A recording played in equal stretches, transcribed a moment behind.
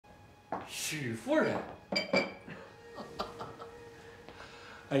许夫人。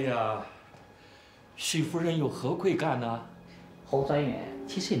哎呀，许夫人有何贵干呢？侯专员，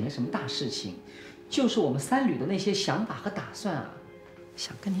其实也没什么大事情，就是我们三旅的那些想法和打算啊，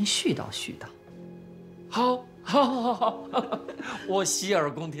想跟您絮叨絮叨。好，我洗耳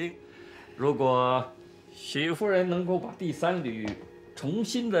恭听。如果许夫人能够把第三旅重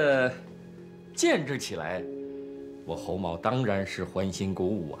新的建制起来，我侯某当然是欢欣鼓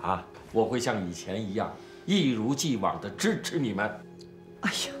舞啊！我会像以前一样，一如既往的支持你们。哎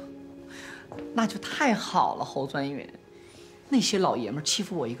呀，那就太好了，侯专员。那些老爷们欺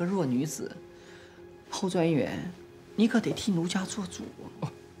负我一个弱女子，侯专员，你可得替奴家做主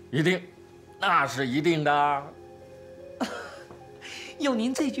啊！一定，那是一定的。有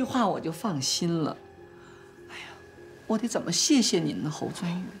您这句话，我就放心了。哎呀，我得怎么谢谢您呢，侯专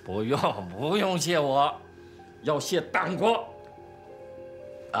员？不用谢我，要谢党国。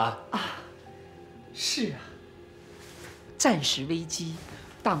是啊，战时危机，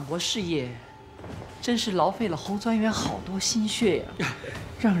党国事业真是劳费了侯专员好多心血呀，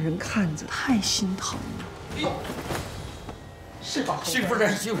让人看着太心疼了。哎呦，是吧，许夫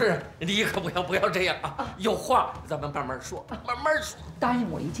人，你可不要这样啊！有话咱们慢慢说，慢慢说。答应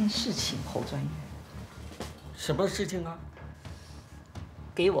我一件事情，侯专员。什么事情啊？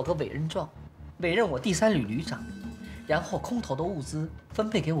给我个委任状，委任我第三旅旅长，然后空投的物资分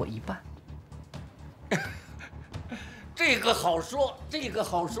配给我一半。这个好说，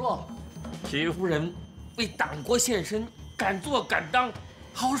许夫人为党国献身，敢做敢当，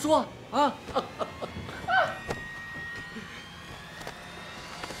好说啊！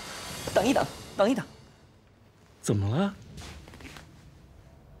等一等，怎么了？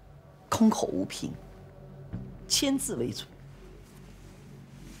空口无凭，签字为准。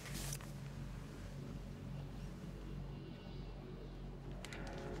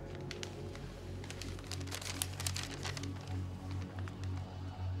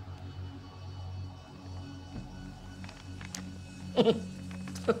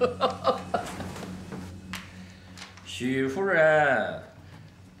许夫人，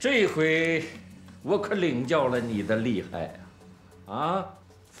这回我可领教了你的厉害啊！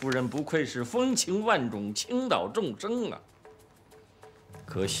夫人不愧是风情万种、倾倒众生啊！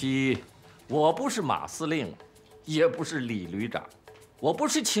可惜我不是马司令，也不是李旅长，我不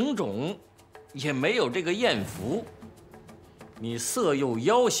是情种，也没有这个艳福。你色诱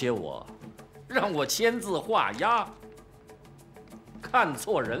要挟我，让我签字画押，看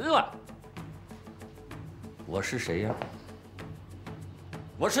错人了。我是谁呀？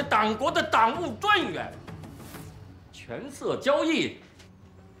我是党国的党务专员，权色交易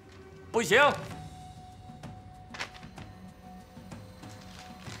不行。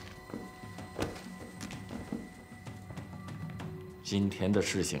今天的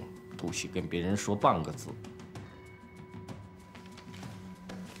事情不许跟别人说半个字。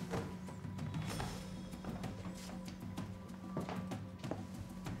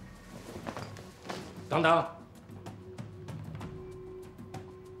等等，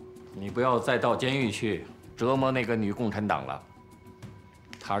你不要再到监狱去折磨那个女共产党了。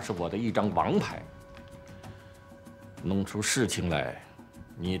她是我的一张王牌，弄出事情来，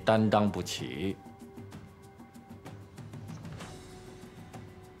你担当不起。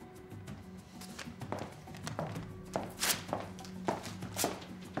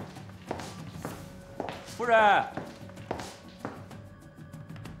夫人，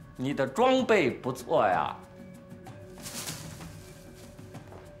你的装备不错呀。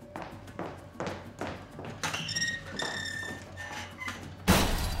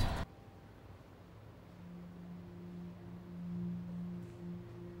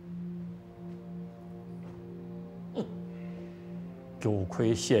有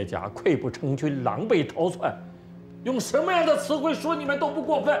亏卸甲，溃不成军，狼狈逃窜，用什么样的词汇说你们都不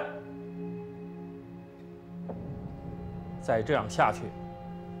过分。再这样下去，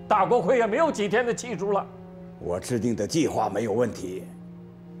大国魁也没有几天的气数了。我制定的计划没有问题，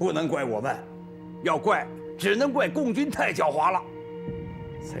不能怪我们，要怪只能怪共军太狡猾了。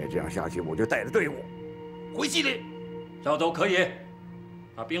再这样下去，我就带着队伍回西里。要走可以，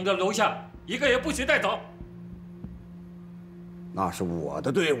把兵都留下，一个也不许带走。那是我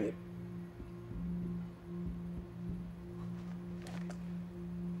的队伍。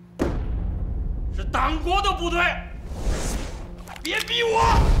是党国的部队，别逼我！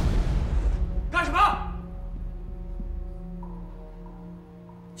干什么？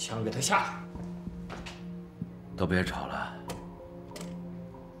枪给他下！都别吵了，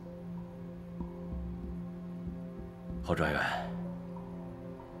侯专员，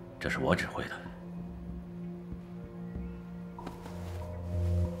这是我指挥的。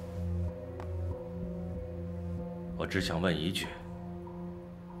我只想问一句：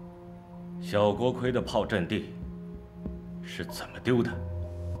小锅盔的炮阵地是怎么丢的？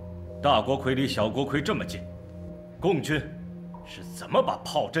大锅盔离小锅盔这么近，共军是怎么把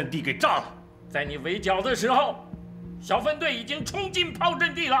炮阵地给炸了？在你围剿的时候，小分队已经冲进炮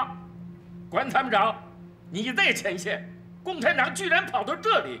阵地了。关参谋长，你在前线，共产党居然跑到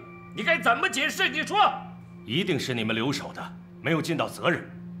这里，你该怎么解释？你说。一定是你们留守的没有尽到责任，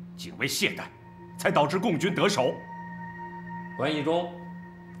仅为懈怠，才导致共军得手。关义忠，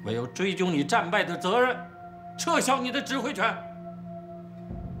我要追究你战败的责任，撤销你的指挥权。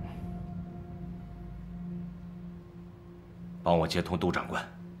帮我接通杜长官，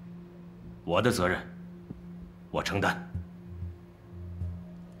我的责任我承担。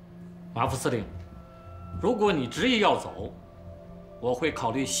马副司令，如果你执意要走，我会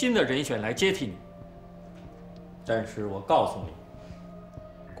考虑新的人选来接替你。但是我告诉你，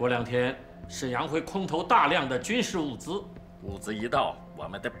过2天沈阳会空投大量的军事物资，物资一到，我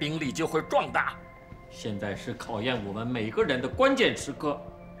们的兵力就会壮大。现在是考验我们每个人的关键时刻。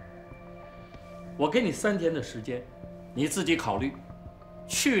我给你3天的时间，你自己考虑，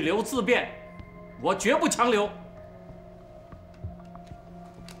去留自便，我绝不强留。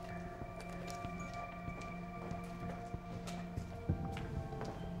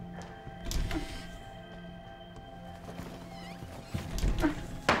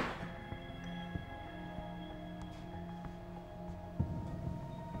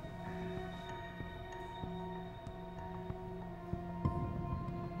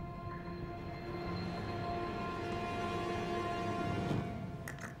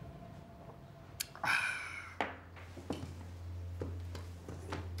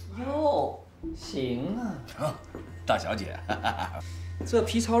哟，行啊！大小姐，这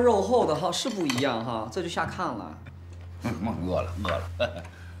皮糙肉厚的哈是不一样哈，这就下炕了。饿了。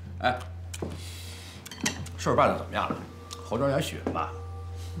哎，事儿办的怎么样了？侯庄园选吧。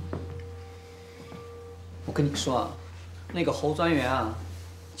我跟你说啊，那个侯专员啊，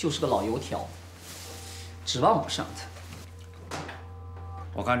就是个老油条，指望不上他。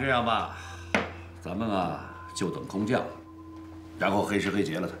我看这样吧，咱们啊就等空降，然后黑吃黑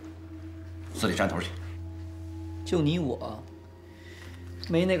劫了他，死里山头去。就你我，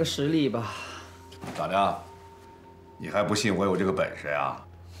没那个实力吧？咋的？你还不信我有这个本事呀？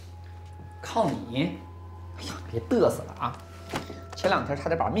靠你！哎呀，别嘚瑟了啊！前2天差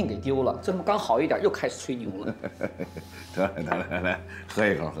点把命给丢了，这不刚好一点，又开始吹牛了。得来，喝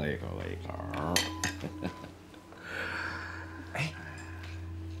一口。哎，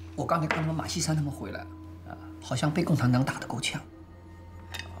我刚才看他们马锡山他们回来，好像被共产党打得够呛。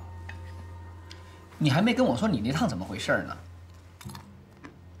你还没跟我说你那趟怎么回事呢？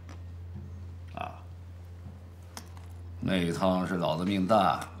那一趟是老子命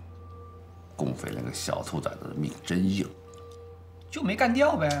大，共匪那个小兔崽子的命真硬，就没干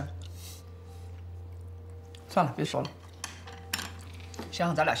掉呗。算了，别说了，想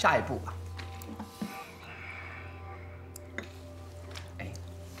想咱俩下一步吧。哎，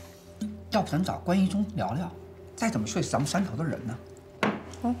要不咱找关一中聊聊，再怎么说也是咱们山头的人呢。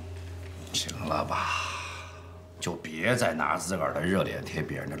行了吧，就别再拿自个儿的热脸贴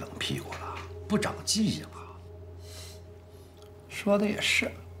别人的冷屁股了，不长记性啊。说的也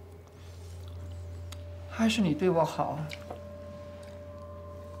是，还是你对我好，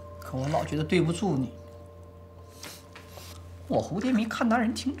可我老觉得对不住你。我蝴蝶迷看男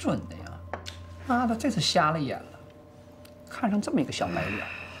人挺准的呀，妈的，这次瞎了眼了，看上这么一个小白脸。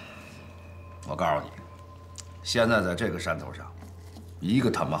我告诉你，现在在这个山头上，一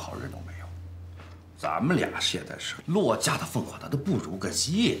个他妈好人都没有。咱们俩现在是落架的凤凰，它都不如个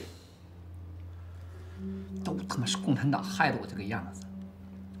鸡。都他妈是共产党害得我这个样子，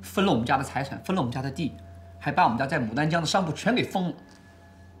分了我们家的财产，分了我们家的地，还把我们家在牡丹江的商铺全给封了，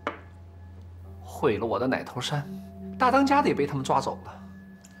毁了我的奶头山，大当家的也被他们抓走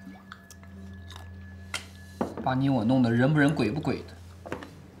了，把你我弄得人不人鬼不鬼的。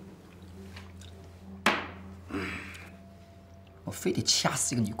我非得掐死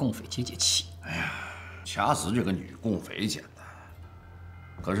这个女共匪解解气。哎呀，掐死这个女共匪简单，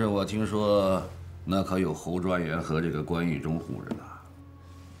可是我听说那可有侯专员和这个关义中护着呢。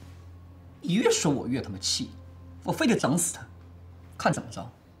你越说我越他妈气，我非得整死他，看怎么着。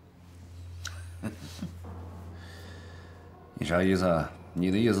你啥意思？你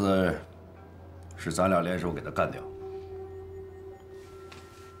的意思是咱俩联手给他干掉？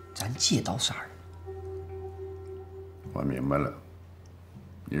咱借刀杀人。我明白了，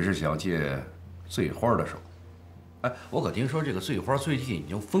你是想借醉花的手。哎，我可听说这个醉花最近已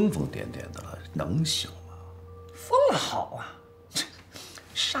经疯疯癫癫的了，能行吗？疯了好啊，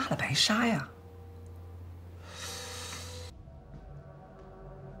杀了白杀呀。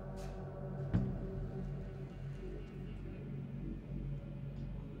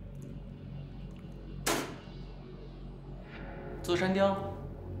山雕，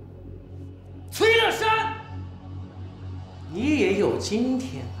崔乐山，你也有今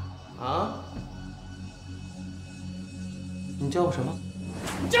天呐！啊？你叫我什么？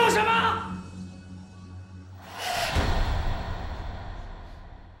叫什么？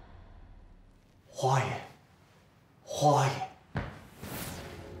花爷，花爷，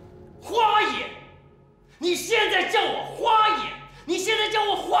花爷！你现在叫我花爷，你现在叫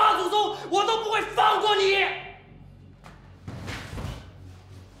我花祖宗，我都不会放过你！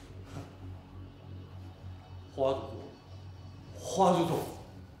花祖宗，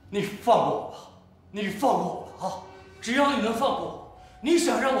你放过我吧，你放过我吧啊！只要你能放过我，你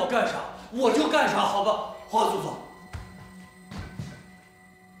想让我干啥我就干啥，好吧，花祖宗。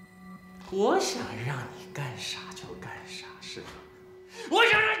我想让你干啥就干啥，是吧？我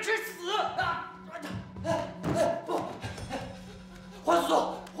想让你去死啊！不，花祖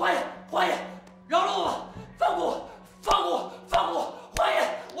宗，花爷，饶了我吧，放过我，花爷，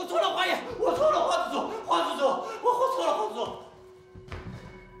我错了，花爷，我错了，花祖宗，我错了，花祖宗。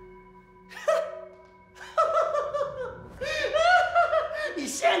你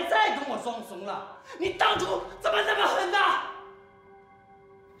现在跟我装怂了，你当初怎么那么狠呢？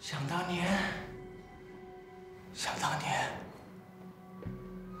想当年，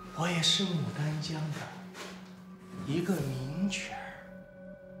我也是牡丹江的一个名角儿，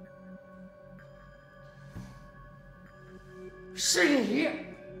是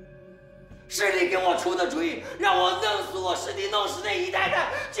你给我出的主意，让我弄死我师弟弄死那姨太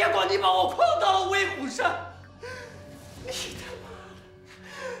太，结果你把我诓到了威虎山，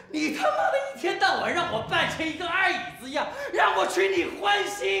你他妈的一天到晚让我扮成一个二椅子一样，让我取你欢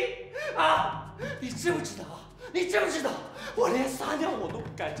心啊！你知不知道？我连撒尿我都不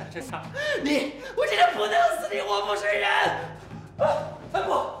敢站着撒。我今天不弄死你，我不是人！不，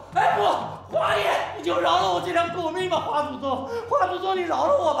花爷，你就饶了我这条狗命吧，花祖宗，你饶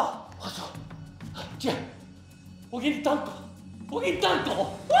了我吧！花祖宗，这样，我给你当狗，花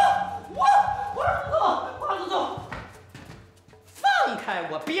祖宗。放开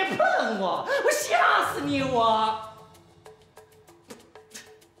我，别碰我，我吓死你我！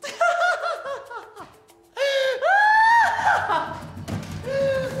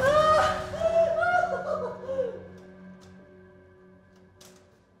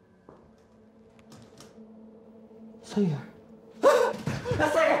三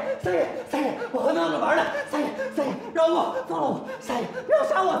爷，我和闹着玩呢，三爷，饶我，放了我，三爷，不要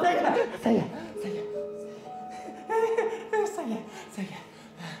杀我，三爷，三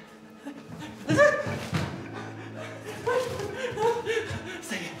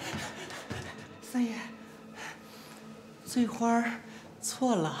爷，醉花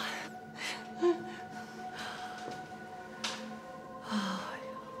错了。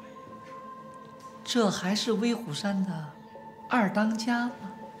这还是威虎山的二当家吗？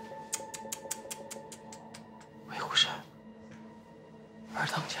威虎山二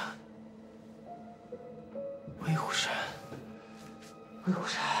当家，威虎山二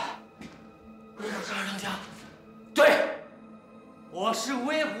当家。对，我是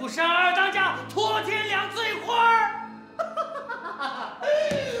威虎山二当家托天梁醉花。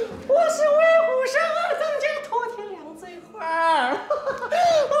我是威虎山二当家托天梁醉花。我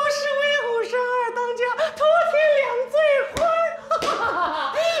是威虎山二当家托天梁醉花。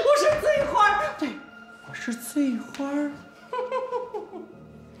我是醉花，对，我是醉花。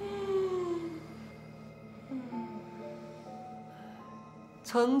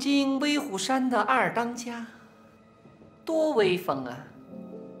曾经威虎山的二当家，多威风啊！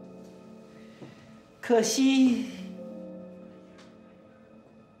可惜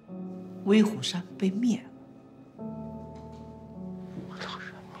威虎山被灭了。我操，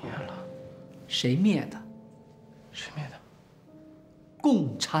人灭了？谁灭的？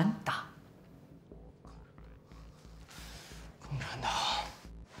共产党。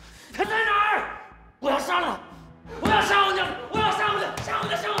他在哪儿？我要杀了他！我要杀我娘！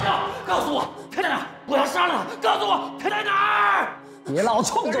告诉我他在哪儿！我要杀了他！告诉我他在哪儿！别老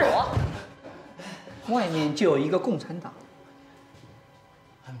冲着我！外面就有一个共产党，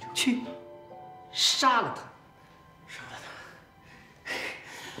去杀了他！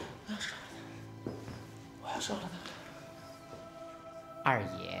我要杀了他！二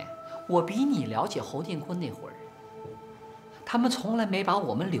爷，我比你了解侯建坤那伙人，他们从来没把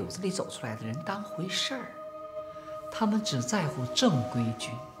我们柳子里走出来的人当回事儿，他们只在乎正规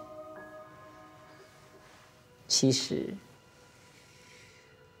军。其实，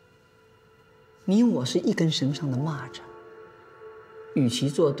你我是一根绳上的蚂蚱，与其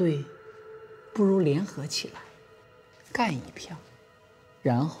作对，不如联合起来，干一票，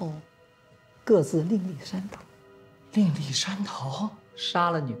然后各自另立山倒。另立山头，杀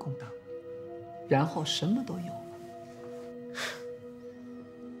了女共党，然后什么都有了。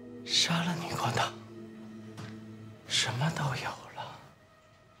杀了女共党，什么都有了，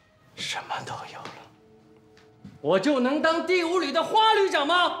什么都有了，我就能当第5旅的花旅长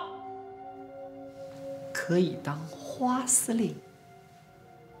吗？可以当花司令。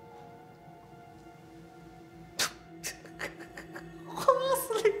花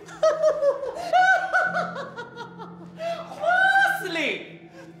司令，花司令，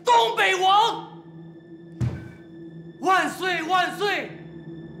东北王，万岁万岁，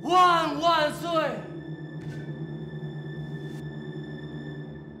万万岁！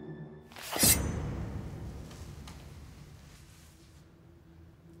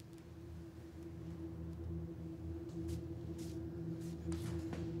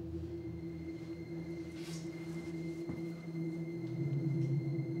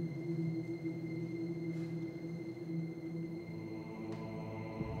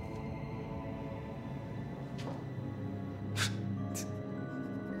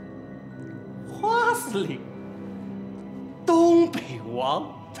花司令，东北王，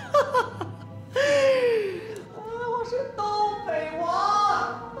我是东北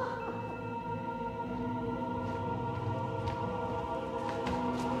王。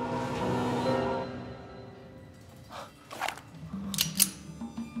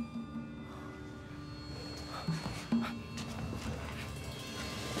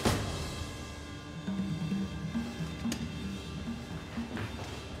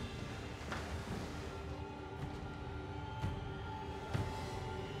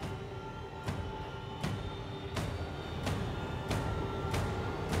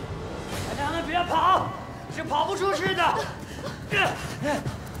别跑，是跑不出去的。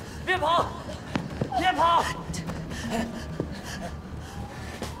别跑，别跑！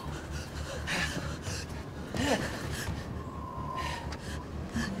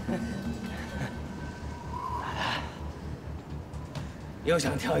又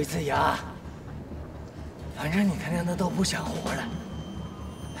想跳一次崖，反正你肯定都不想活了，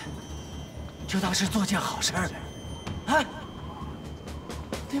就当是做件好事儿呗。啊！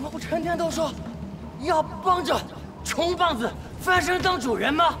你们不成天都说要帮着穷棒子翻身当主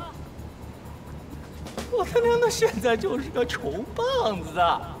人吗？我他娘的现在就是个穷棒子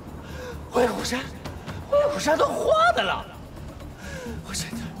啊！威虎山都花的了，我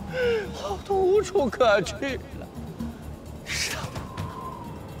现在我都无处可去了。你知道吗？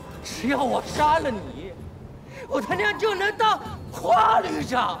只要我杀了你，我他娘就能当花旅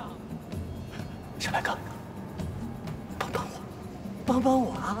长。小白哥，帮帮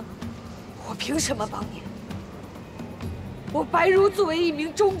我啊！我凭什么帮你？我白如作为一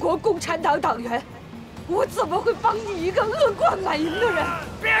名中国共产党党员，我怎么会帮你一个恶贯满盈的人？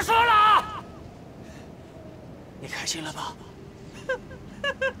别说了啊！你开心了吧？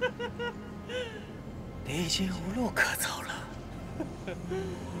你已经无路可走了。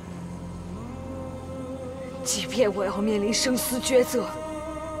即便我要面临生死抉择，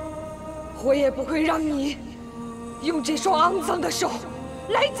我也不会让你用这双肮脏的手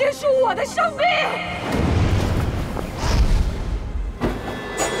来结束我的生命。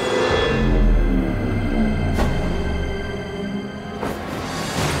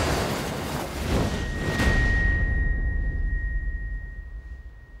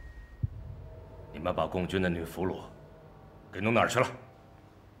你们把共军的女俘虏给弄哪儿去了？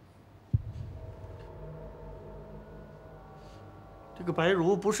这个白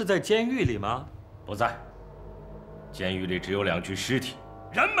茹不是在监狱里吗？不在，监狱里只有2具尸体，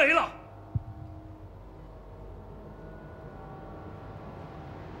人没了。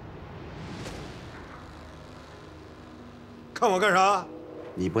看我干啥？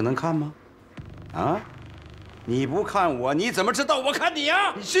你不能看吗？啊？你不看我，你怎么知道我看你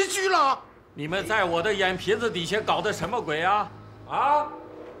呀？你心虚了？你们在我的眼皮子底下搞的什么鬼啊？啊？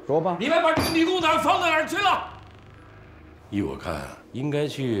说吧。你们把女共党放到哪儿去了？依我看，应该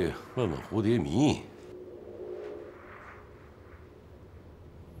去问问蝴蝶迷。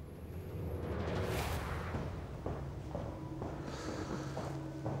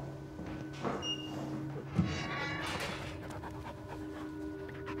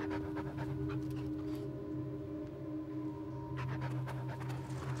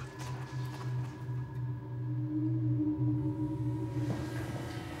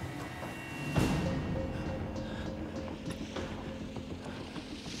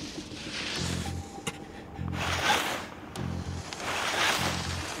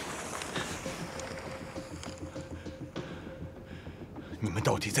你们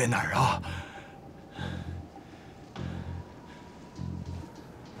到底在哪儿啊？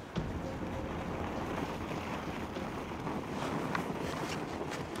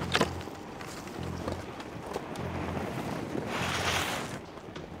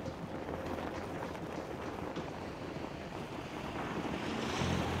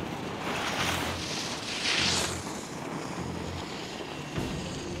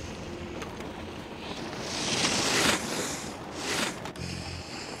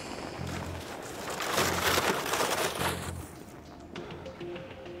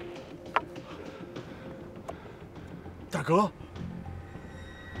大哥，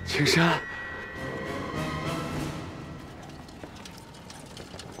青山。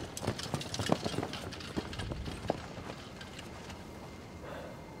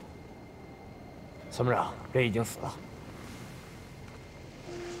 参谋长，人已经死了。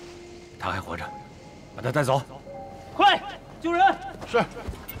他还活着，把他带走。快，救人！是。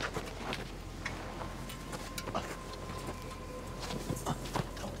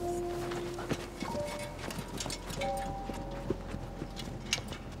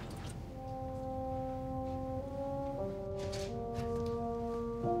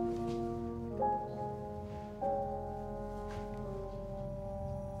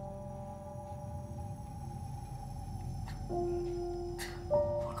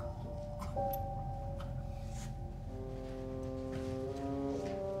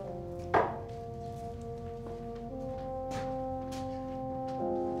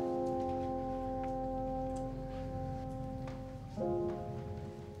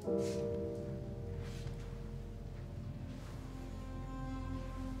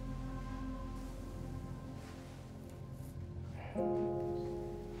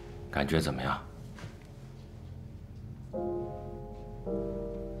感觉怎么样？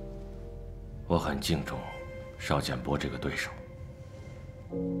我很敬重邵建波这个对手。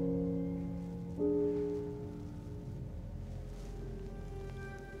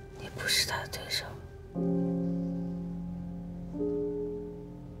你不是他的对手。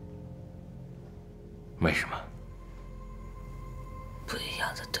为什么？不一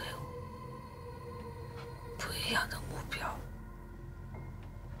样的队伍，不一样的目标。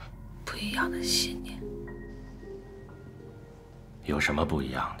 不一样的信念，有什么不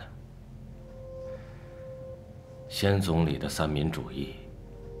一样的？先总理的三民主义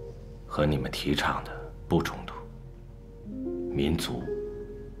和你们提倡的不冲突，民族、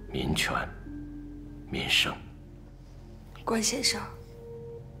民权、民生。关先生，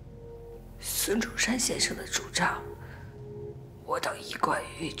孙中山先生的主张，我倒一贯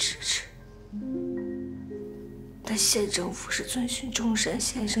予以支持。 但县政府是遵循中山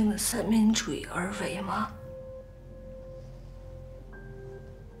先生的三民主义而为吗？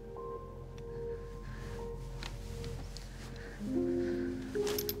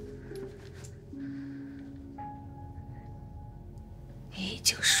你已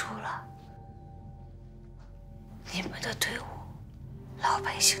经输了。你们的队伍，老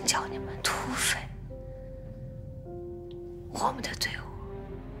百姓叫你们土匪；我们的队伍。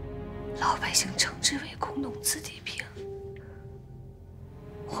 老百姓称之为工农子弟兵，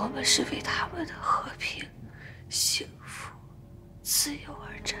我们是为他们的和平、幸福、自由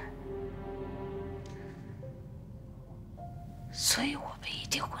而战，所以我们一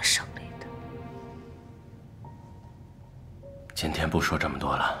定会胜利的。今天不说这么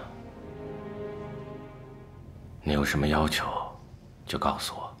多了，你有什么要求，就告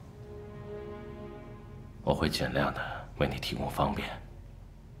诉我，我会尽量的为你提供方便。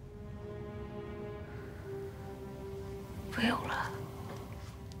 不用了，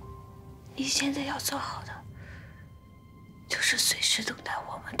你现在要做好的，就是随时等待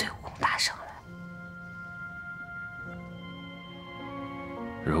我们队伍攻打上来。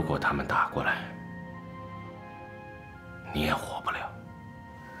如果他们打过来，你也活不了。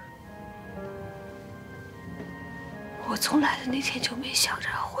我从来的那天就没想着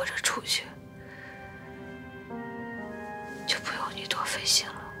要活着出去，就不用你多费心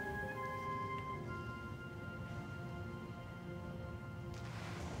了。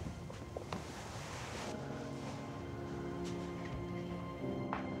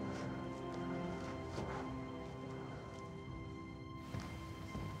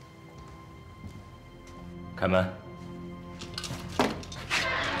 开门。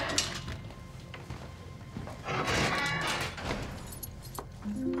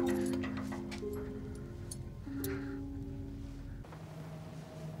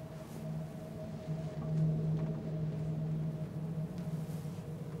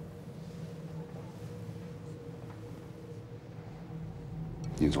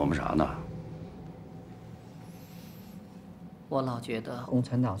你琢磨啥呢？我老觉得共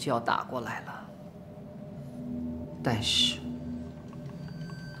产党就要打过来了。 但是，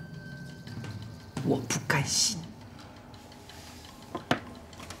我不甘心，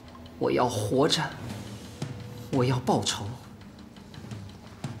我要活着，我要报仇，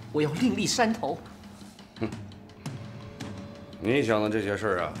我要另立山头。哼，你想的这些事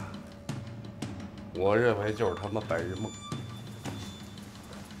儿啊，我认为就是他妈白日梦。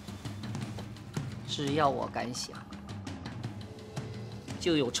只要我敢想，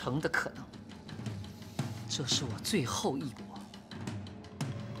就有成的可能。 这是我最后一搏。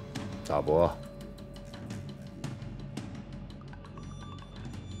大伯，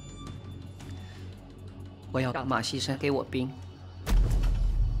我要让马锡山给我兵。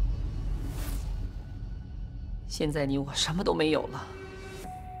现在你我什么都没有了，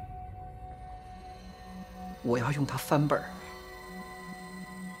我要用它翻本儿。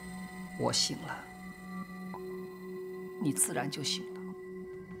我醒了，你自然就醒了。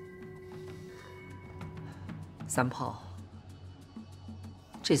三炮，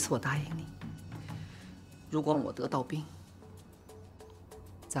这次我答应你，如果我得到兵，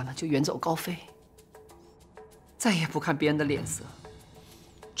咱们就远走高飞，再也不看别人的脸色，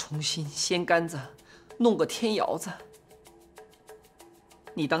重新掀杆子，弄个天窑子。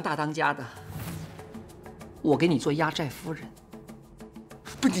你当大当家的，我给你做压寨夫人。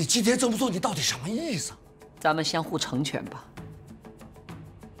不，你今天这么做，你到底什么意思？咱们相互成全吧。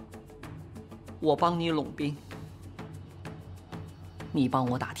我帮你拢兵，你帮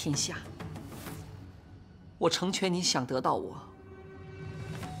我打天下。我成全你想得到我，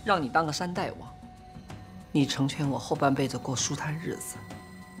让你当个3代王；你成全我后半辈子过舒坦日子。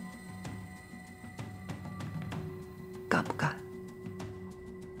干不干？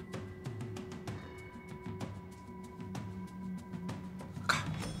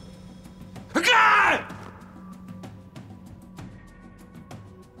干！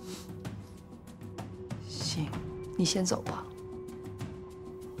行，你先走吧，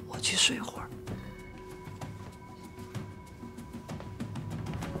我去睡会儿。